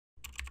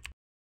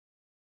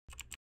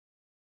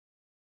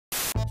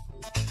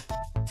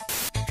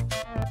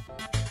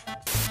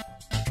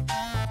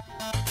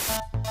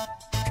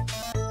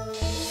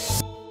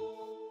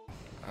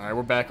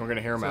we're back. We're gonna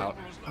hear him out.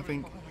 I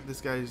think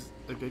this guy's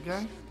a good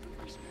guy.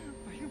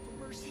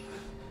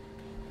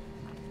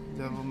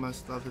 Devil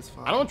must love his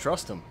father. I don't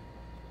trust him.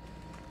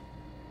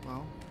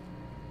 Well,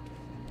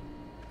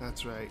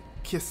 that's right.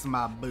 Kiss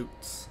my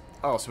boots.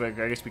 Oh, so I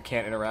guess we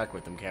can't interact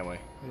with him, can we?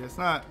 I guess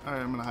not. All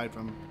right, I'm gonna hide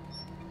from him.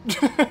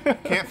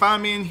 Can't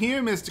find me in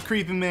here, Mr.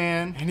 Creepy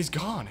Man. And he's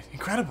gone.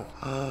 Incredible.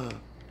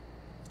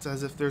 It's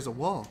as if there's a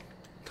wall.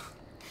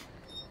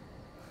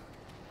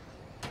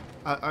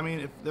 I mean,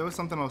 if there was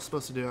something I was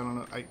supposed to do, I don't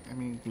know. I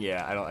mean.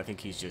 Yeah, I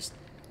think he's just.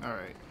 All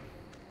right.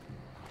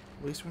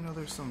 At least we know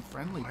there's some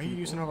friendly. Why are you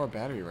using all our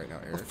battery right now,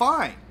 Eric? Well,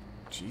 fine.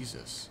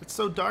 Jesus. It's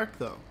so dark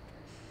though.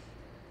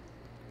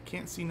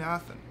 Can't see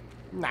nothing.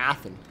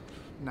 Nothing.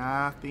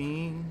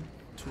 Nothing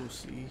to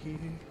see.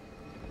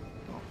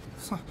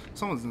 Oh,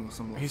 someone's doing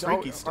some He's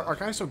freaky stuff. Our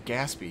guy's so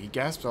gaspy. He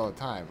gasps all the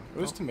time.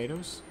 Are those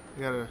tomatoes?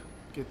 We gotta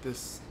get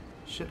this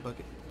shit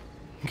bucket.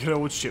 Good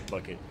old shit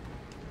bucket.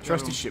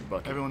 Trusty shit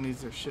bucket. Everyone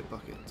needs their shit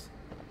buckets.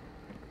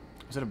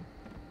 Is that a?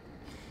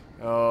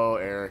 Oh,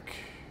 Eric.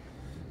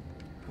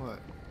 What?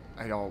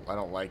 I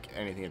don't like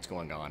anything that's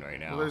going on right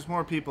now. Well, there's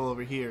more people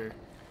over here.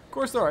 Of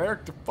course there are,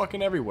 Eric. They're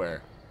fucking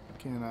everywhere.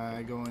 Can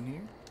I go in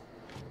here?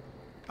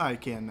 I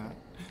cannot.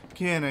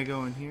 Can I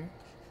go in here?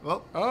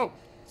 Well, Oh.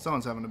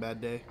 someone's having a bad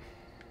day.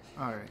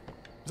 All right.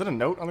 Is that a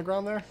note on the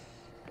ground there?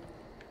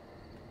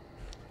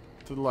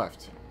 To the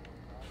left.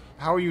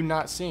 How are you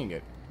not seeing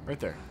it? Right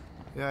there.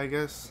 Yeah, I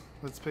guess.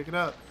 Let's pick it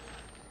up.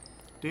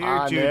 Dear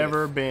I Judith.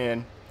 never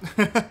been.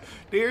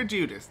 Dear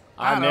Judith.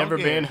 I don't never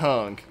care. been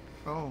hung.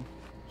 Oh.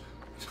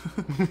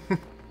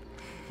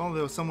 If only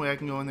there was some way I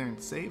can go in there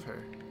and save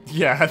her.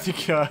 Yeah, I think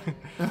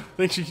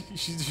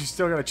she's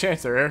still got a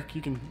chance there, Eric.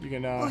 You can.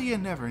 Well, you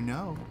never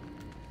know.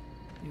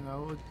 You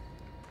know.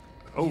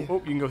 Oh, yeah. oh,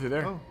 you can go through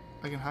there. Oh,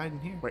 I can hide in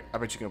here. Wait, I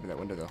bet you can open that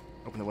window though.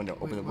 Open the window.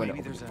 Open the window.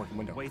 Open the fucking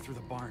window. Way through the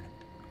barn.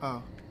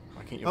 Oh.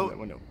 Why can't you open that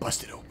window?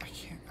 Bust it open. I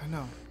can't. I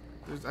know.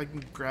 I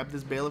can grab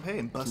this bale of hay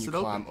and bust Can it you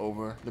open. climb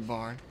over the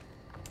barn?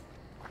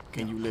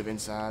 Can you live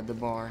inside the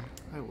barn?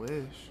 I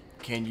wish.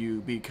 Can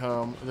you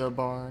become the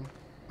barn?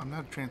 I'm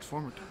not a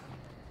transformer.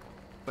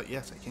 But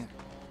yes, I can.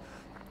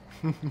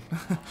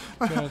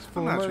 Transformers,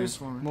 I'm not a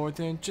transformer. more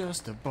than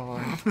just a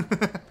barn.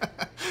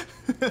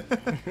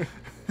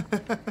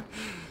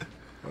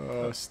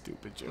 Oh,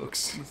 stupid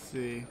jokes. Let's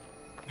see.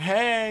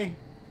 Hey!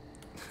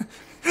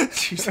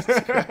 Jesus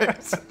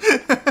Christ.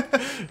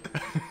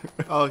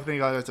 Oh, thank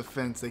God there's a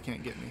fence. They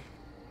can't get me.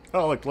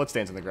 Oh, look,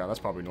 bloodstains on the ground. That's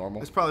probably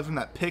normal. It's probably from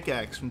that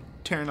pickaxe from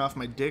tearing off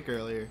my dick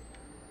earlier.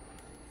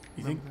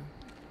 You think?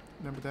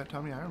 Remember that,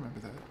 Tommy? I remember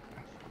that.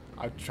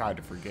 I tried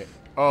to forget.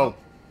 Oh.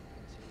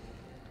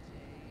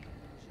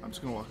 I'm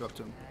just going to walk up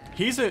to him.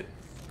 He's a...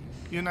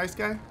 You a nice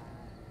guy?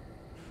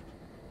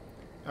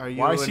 Are you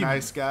Why a is he-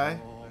 nice guy?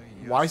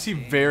 Why is he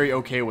very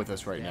okay with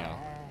us right now?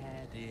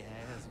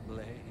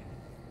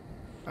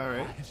 All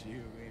right.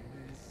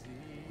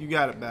 You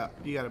got it,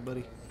 You got it,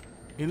 buddy.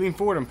 He leaned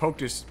forward and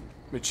poked his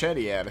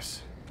machete at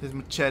us. His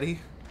machete.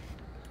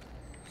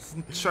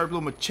 Sharp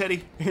little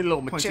machete. A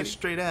little Points it machete.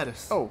 straight at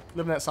us. Oh,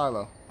 live in that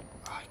silo.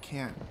 Oh, I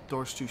can't.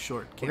 Door's too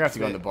short. Can't We're gonna have to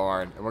go in fit. the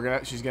barn,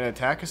 and she's gonna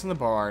attack us in the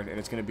barn, and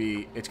it's gonna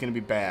be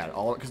bad.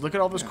 Because look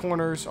at all those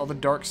corners, all the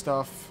dark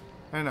stuff.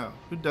 I know.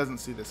 Who doesn't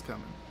see this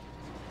coming?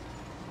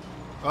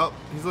 Oh,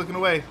 he's looking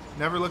away.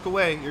 Never look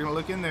away. You're gonna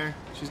look in there.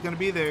 She's gonna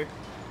be there.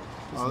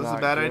 Oh, this is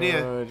a bad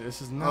idea.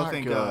 This is not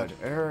thank good, God.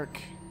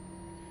 Eric.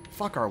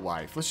 Fuck our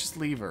wife. Let's just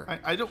leave her.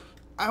 I don't.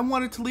 I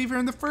wanted to leave her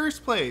in the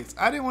first place.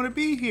 I didn't want to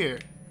be here.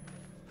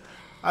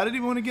 I didn't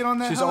even want to get on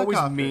that She's helicopter.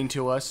 always mean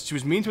to us. She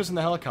was mean to us in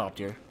the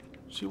helicopter.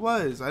 She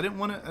was. I didn't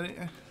want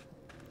to.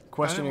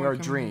 Questioning wanna our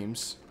come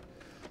dreams.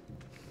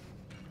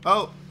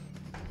 Oh.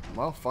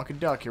 Well, fuck a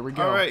duck. Here we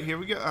go. All right, here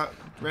we go.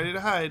 Ready to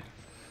hide.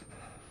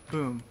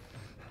 Boom.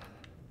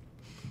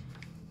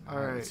 All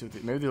right. Let's see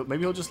what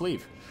maybe he'll just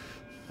leave.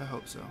 I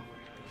hope so.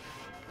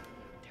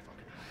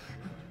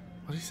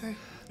 What did he say?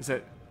 Is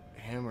that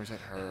him or is that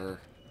her?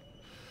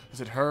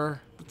 Is it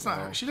her? It's not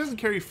No. her. She doesn't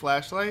carry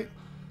flashlight.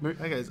 Maybe-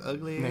 That guy's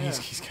ugly. No, Yeah.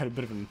 he's got a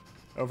bit of an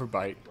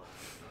overbite.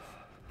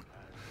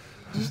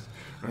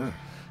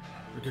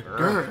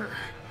 Grr.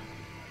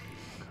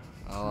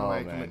 Oh,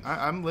 Like, man.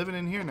 I'm living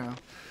in here now.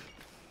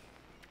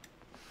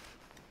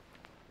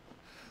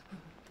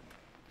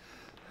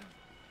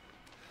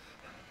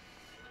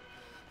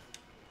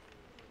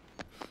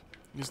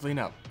 Just lean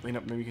up. Lean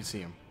up. Maybe you can see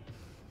him.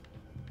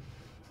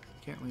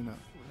 Can't lean up.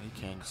 You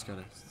can. Just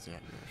gotta see it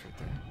right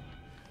there.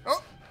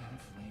 Oh!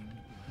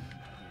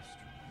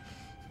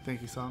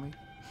 Think he saw me?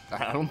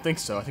 I don't think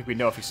so. I think we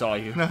know if he saw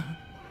you. No.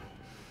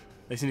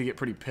 They seem to get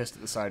pretty pissed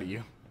at the sight of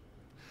you.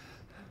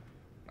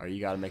 Or you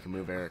gotta make a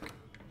move, Eric.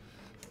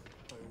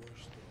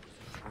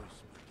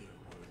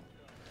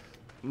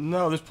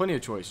 No, there's plenty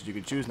of choices. You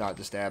could choose not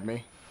to stab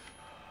me.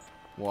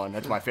 One.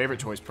 That's my favorite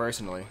choice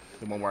personally.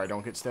 The one where I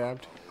don't get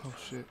stabbed. Oh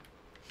shit.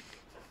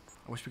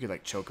 I wish we could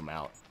like choke him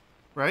out.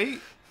 Right?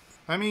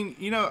 I mean,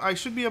 you know, I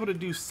should be able to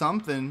do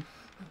something.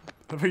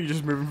 How about you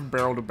just moving from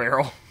barrel to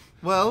barrel?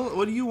 Well,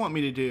 what do you want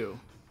me to do?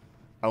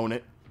 Own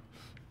it.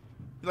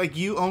 Like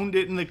you owned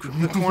it in the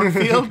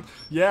cornfield?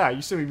 Yeah,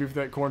 you saw me move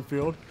that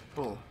cornfield.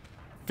 Bull.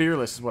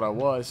 Fearless is what I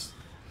was.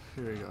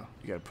 Here we go.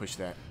 You gotta push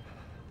that.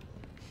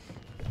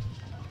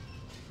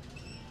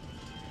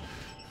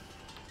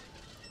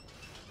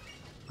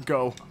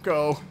 Go,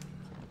 go.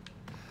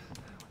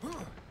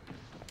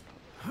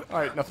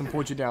 Alright, nothing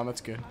pulled you down,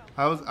 that's good.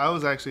 I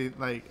was actually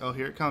like, oh,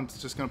 here it comes.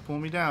 It's just gonna pull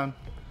me down.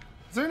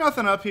 Is there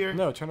nothing up here?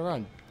 No, turn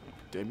around.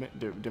 Dim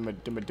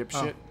dipshit.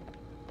 Oh,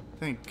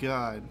 thank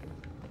God.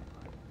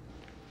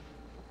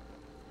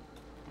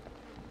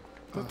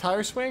 The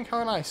tire swing?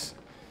 How nice.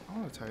 I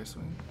want a tire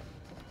swing.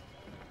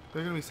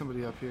 There's gonna be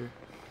somebody up here.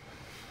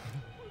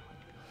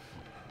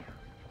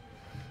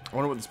 I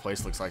wonder what this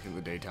place looks like in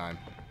the daytime.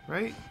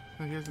 Right?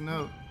 Oh, here's a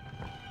note.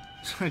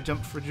 I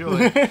jumped for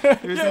joy.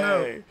 Here's a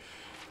note.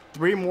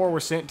 3 more were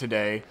sent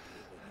today.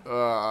 What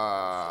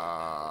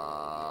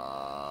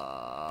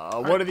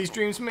do these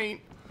dreams mean?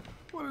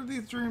 What do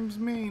these dreams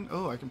mean?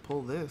 Oh, I can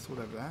pull this,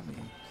 whatever that means.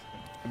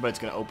 But it's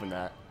gonna open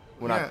that.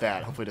 Well, Yeah. not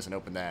that. Hopefully it doesn't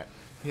open that.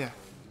 Yeah.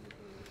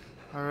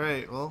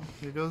 Alright, well,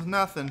 here goes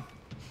nothing.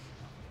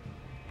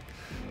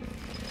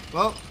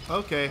 Well,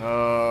 okay.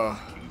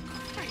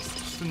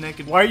 Just a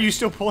naked... Why are you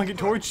still pulling it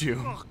towards you?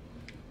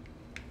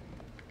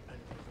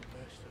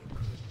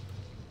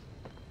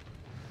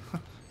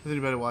 Is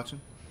anybody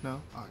watching?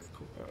 No? Alright,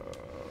 cool.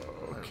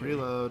 Alright,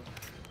 reload.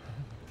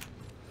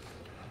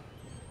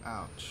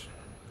 Ouch.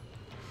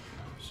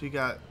 She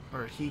got,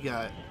 or he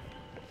got...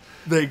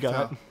 They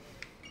got.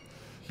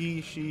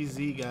 He, she,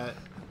 Z got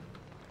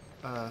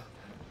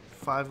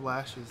 5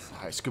 lashes.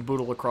 Alright,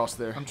 skaboodle across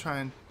there. I'm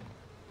trying.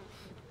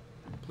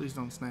 Please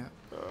don't snap.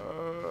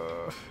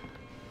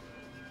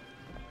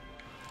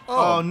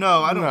 Oh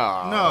no, I don't.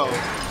 No.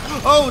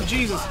 Oh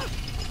Jesus.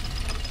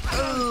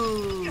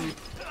 Oh.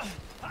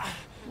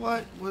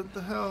 What? What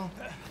the hell?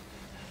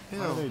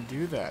 Why do they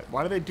do that?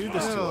 Why do they do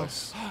this to Ew.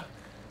 us?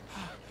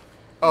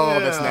 Oh,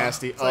 that's Yeah,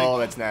 nasty. it's Oh, like-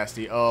 that's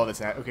nasty. Oh, that's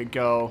nasty. Okay,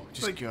 go.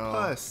 Just Like go.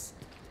 us.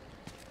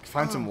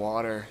 Find some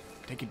water.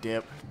 Take a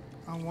dip.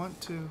 I want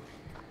to.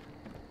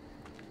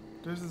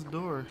 There's this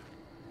door.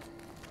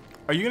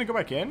 Are you gonna go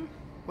back in?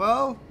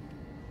 Well,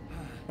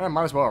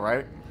 Might as well,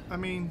 right? I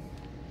mean,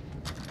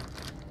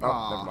 Oh,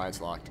 Aw. never mind.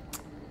 It's locked.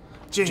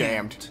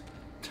 jammed.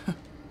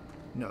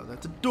 No,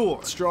 that's a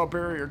door.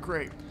 Strawberry or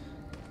grape?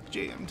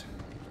 Jammed.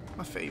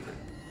 My favorite.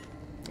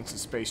 It's a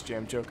Space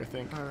Jam joke, I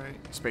think. All right.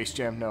 Space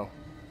Jam? No,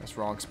 that's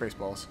wrong.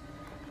 Spaceballs.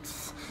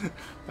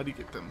 How do you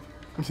get them?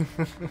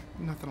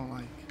 Nothing I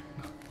like.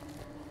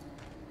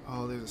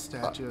 Oh, there's a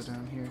statue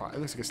down here. It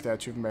looks like a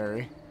statue of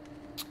Mary.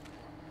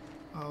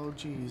 Oh,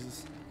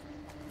 Jesus.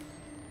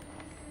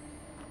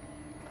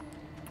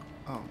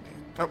 Oh, man.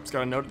 Oh, it's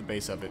got a note at the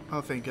base of it.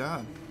 Oh, thank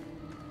God.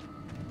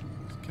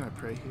 Can I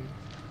pray here?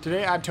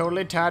 Today I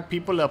totally tied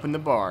people up in the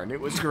barn. It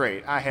was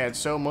great. I had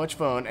so much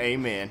fun.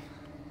 Amen.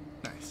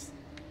 Nice.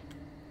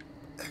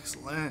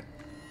 Excellent.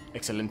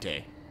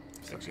 Excelente.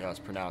 That's actually how it's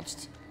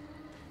pronounced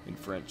in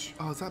French.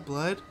 Oh, is that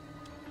blood?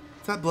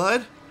 Is that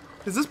blood?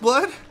 Is this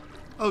blood?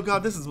 Oh,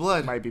 God, this is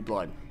blood. Might be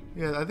blood.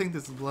 Yeah, I think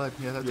this is blood.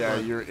 Yeah, that's Yeah,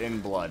 blood. you're in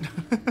blood.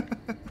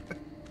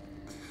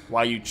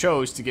 Why you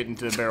chose to get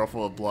into the barrel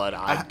full of blood,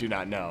 I do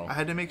not know. I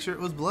had to make sure it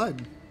was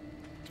blood.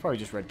 It's probably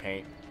just red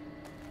paint.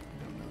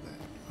 I don't know that.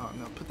 Oh,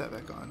 no, put that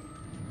back on.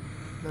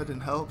 That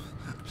didn't help.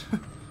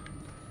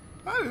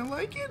 I didn't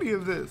like any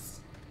of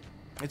this.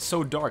 It's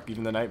so dark,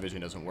 even the night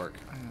vision doesn't work.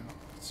 I know.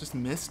 It's just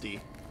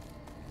misty.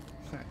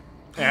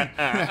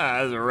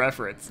 As a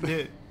reference.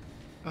 Yeah.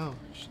 Oh,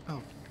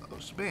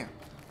 shabam.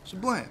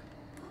 Shablam.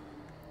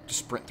 Just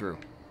sprint through.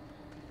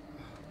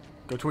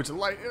 Go towards the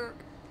light, Eric.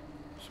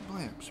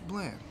 Shablam.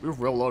 Shablam. We were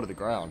real low to the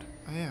ground.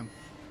 I am.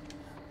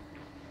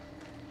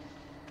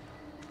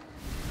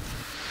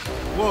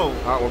 Whoa.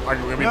 Alright, well,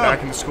 I'm gonna be No.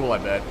 back in the school, I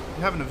bet.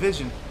 You're having a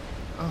vision.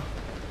 Oh.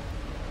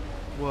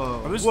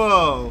 Whoa. Are those-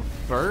 Whoa.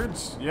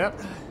 Birds? Yep.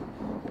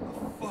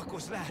 Fuck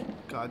was that?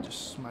 God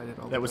just smited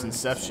all the That was birds.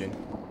 Inception.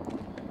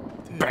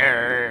 Dude,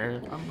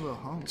 Brrr. I'm a little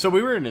hungry. So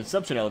we were in an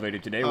Inception elevator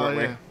today, Oh, weren't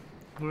yeah.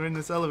 We were in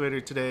this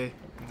elevator today.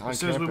 On As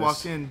soon as we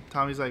campus. walked in,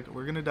 Tommy's like,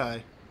 we're going to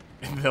die.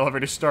 we? And the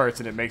elevator starts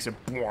and it makes a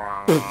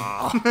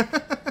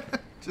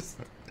Just.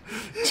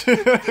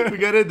 We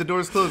got in, the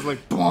door's closed, like,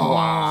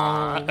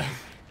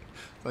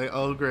 like,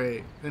 oh,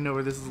 great. I know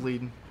where this is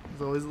leading.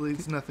 It always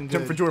leads to nothing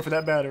Jump for good. joy for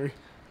that battery.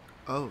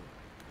 Oh.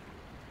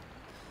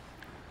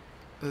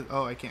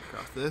 Oh, I can't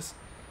cross this.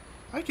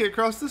 I can't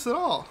cross this at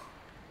all.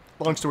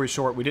 Long story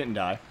short, we didn't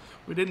die.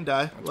 We didn't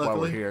die, That's luckily. why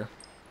we're here.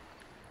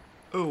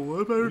 Oh, what am I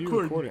What are you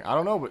recording? recording? I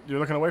don't know, but you're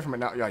looking away from it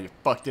now. Yeah, you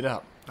fucked it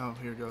up. Oh,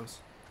 here goes.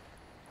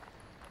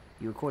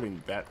 You're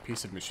recording that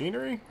piece of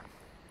machinery?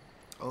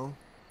 Oh,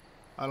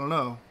 I don't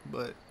know,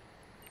 but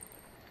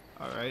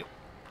all right.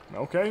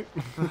 Okay.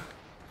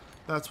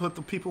 That's what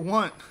the people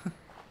want.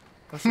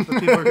 That's what the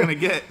people are gonna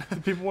get.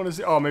 People want to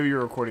see. Oh, maybe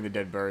you're recording the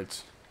dead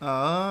birds.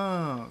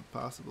 Oh,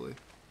 possibly.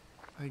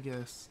 I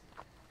guess.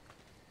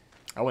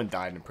 I went and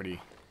died in a pretty.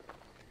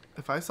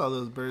 If I saw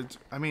those birds,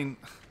 I mean,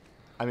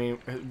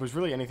 Was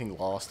really anything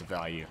lost of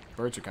value?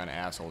 Birds are kind of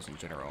assholes in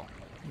general.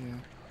 yeah,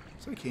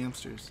 it's like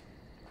hamsters.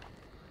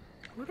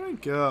 Where do I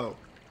go?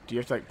 Do you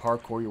have to like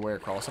parkour your way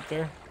across up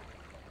there?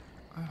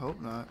 I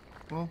hope not.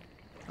 Well,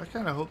 I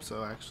kind of hope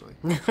so, actually.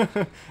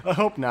 I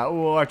hope not.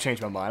 Oh, I've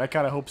changed my mind. I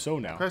kind of hope so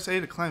now. Press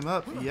A to climb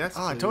up. Yes,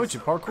 Ah, I please. told you,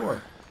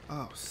 parkour.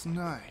 Oh, it's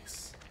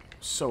nice.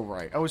 So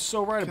right. I was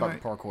so right Can about I-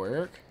 the parkour,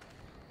 Eric.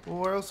 Well,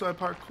 where else do I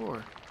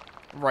parkour?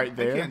 Right I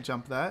there. can't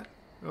jump that.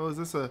 Oh, is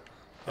this a...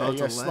 Yeah, Oh, you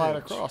it's gotta a slide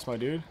ledge. across, my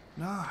dude.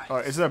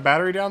 Nice. Is there a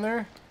battery down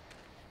there?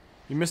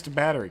 You missed a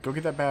battery. Go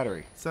get that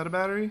battery. Is that a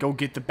battery? Go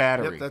get the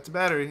battery. Yep, that's a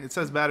battery. It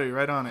says battery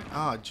right on it.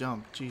 Ah,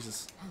 jump.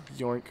 Jesus.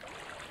 Yoink.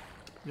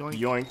 Yoink.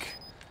 Yoink.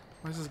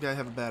 Why does this guy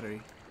have a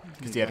battery?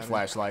 Because he had a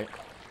flashlight.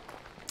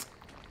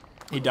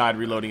 He died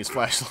reloading his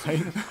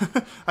flashlight.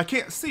 I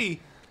can't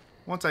see.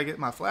 Once I get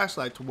my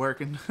flashlight to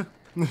working,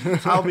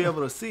 I'll be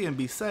able to see and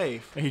be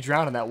safe. And he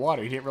drowned in that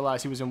water. He didn't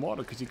realize he was in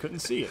water because he couldn't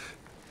see it.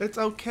 It's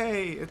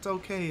okay. It's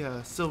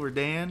okay, Silver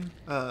Dan.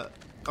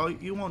 Oh,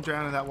 you won't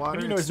drown in that water. How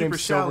do you know It's his super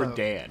name's shallow. Silver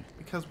Dan?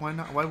 Because why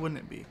not? Why wouldn't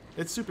it be?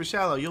 It's super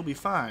shallow. You'll be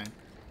fine.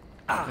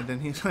 And then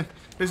he's like,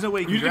 "There's no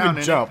way you can You didn't drown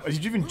even in jump.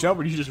 Did you even jump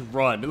or did you just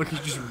run? Look, you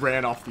just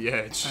ran off the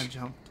edge. it." I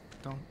jumped.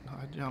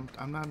 I jumped.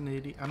 I'm not an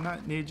idiot. I'm not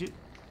an idiot.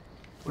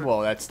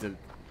 Well, that's the...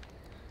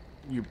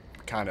 You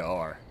kind of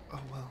are. Oh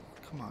well,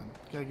 come on.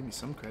 You gotta give me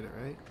some credit,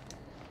 right?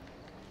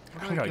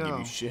 I Where gotta do I give go?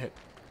 you shit.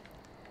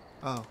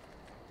 Oh.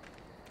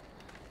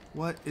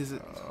 What is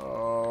it?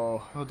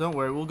 Oh, Oh, don't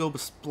worry. We'll go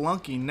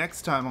spelunking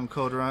next time on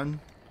Code Run.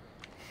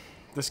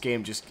 this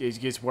game just it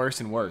gets worse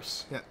and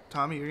worse. Yeah,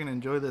 Tommy, you're gonna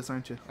enjoy this,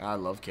 aren't you? I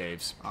love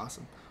caves.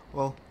 Awesome.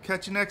 Well,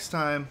 catch you next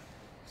time.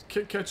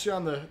 Catch you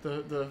on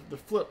the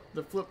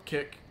flip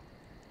kick.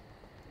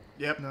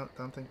 Yep. No,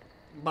 don't think.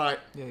 Bye.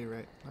 Yeah, you're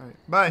right. All right.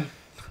 Bye.